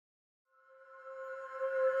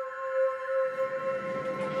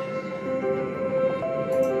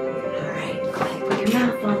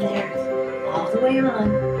going on.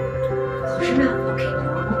 Close your mouth. Okay,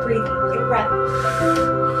 normal breathing. Get a breath.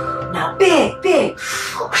 Now big.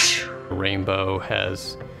 Rainbow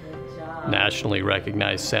has nationally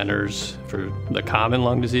recognized centers for the common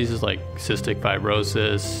lung diseases like cystic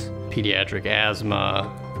fibrosis, pediatric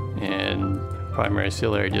asthma, and primary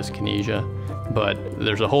ciliary dyskinesia. But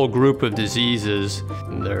there's a whole group of diseases,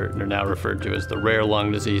 and they're now referred to as the rare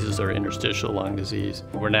lung diseases or interstitial lung disease.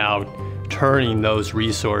 We're now turning those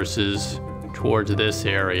resources towards this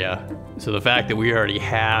area. So the fact that we already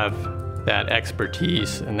have that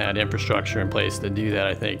expertise and that infrastructure in place to do that,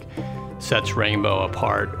 I think, sets Rainbow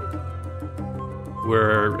apart.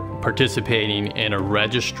 We're participating in a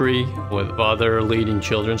registry with other leading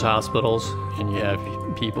children's hospitals, and you have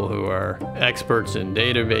people who are experts in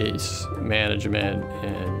database management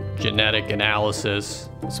and genetic analysis,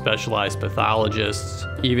 specialized pathologists.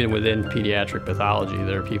 Even within pediatric pathology,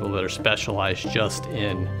 there are people that are specialized just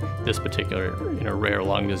in this particular rare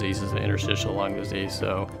lung disease, an interstitial lung disease.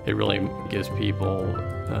 So it really gives people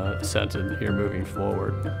a sense that you're moving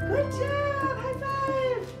forward. Good job! High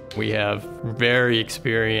five! We have very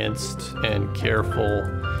experienced and careful,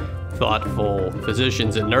 thoughtful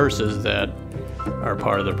physicians and nurses that are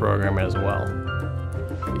part of the program as well.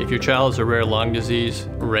 If your child has a rare lung disease,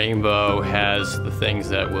 Rainbow has the things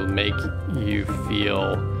that will make you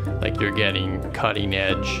feel like you're getting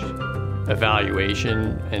cutting-edge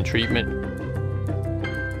evaluation and treatment.